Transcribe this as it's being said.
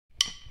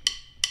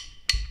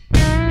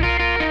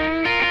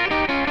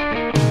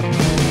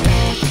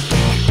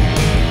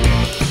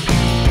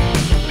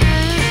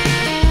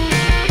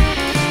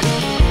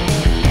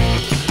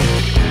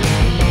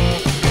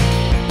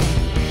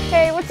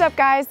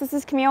guys, this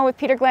is Camille with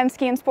Peter Glenn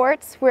Ski and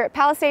Sports. We're at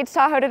Palisades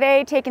Tahoe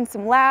today, taking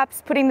some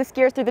laps, putting the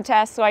skier through the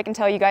test so I can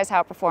tell you guys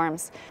how it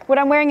performs. What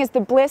I'm wearing is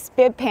the Bliss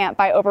Bib Pant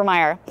by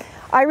Obermeyer.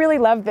 I really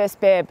love this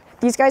bib.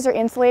 These guys are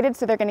insulated,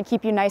 so they're going to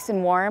keep you nice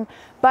and warm,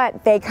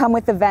 but they come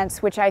with the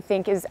vents, which I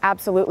think is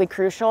absolutely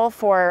crucial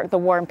for the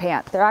warm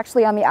pant. They're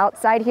actually on the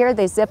outside here,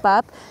 they zip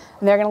up,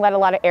 and they're going to let a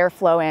lot of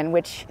airflow in,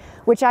 which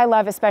I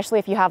love, especially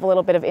if you have a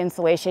little bit of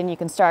insulation. You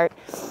can start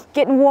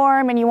getting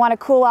warm and you want to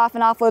cool off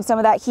and offload some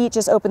of that heat,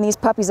 just open these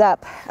puppies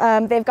up.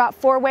 They've got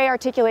four-way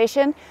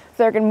articulation,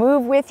 so they're going to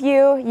move with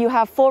you. You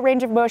have full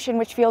range of motion,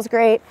 which feels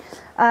great.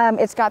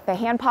 It's got the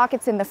hand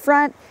pockets in the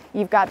front.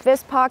 You've got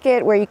this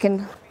pocket where you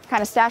can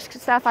kind of stash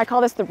stuff. I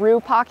call this the Roo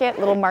pocket,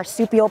 little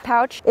marsupial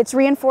pouch. It's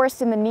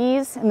reinforced in the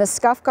knees and the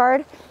scuff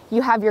guard.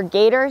 You have your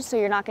gaiters, so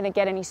you're not going to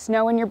get any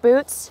snow in your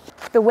boots.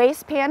 The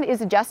waistband is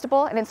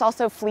adjustable, and it's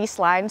also fleece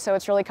lined, so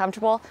it's really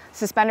comfortable.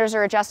 Suspenders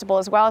are adjustable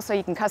as well, so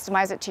you can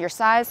customize it to your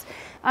size.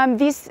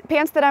 These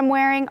pants that I'm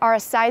wearing are a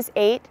size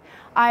 8.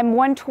 I'm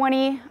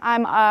 120,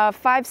 I'm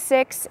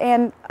 5'6",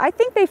 and I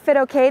think they fit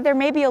okay. They're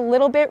maybe a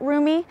little bit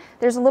roomy.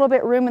 There's a little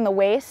bit room in the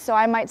waist, so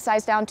I might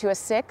size down to a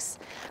 6.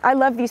 I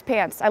love these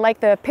pants. I like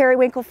the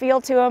periwinkle feel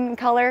to them in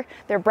color.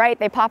 They're bright,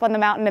 they pop on the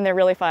mountain, and they're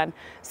really fun.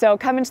 So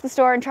come into the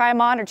store and try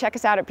them on, or check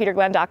us out at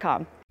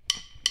peterglenn.com.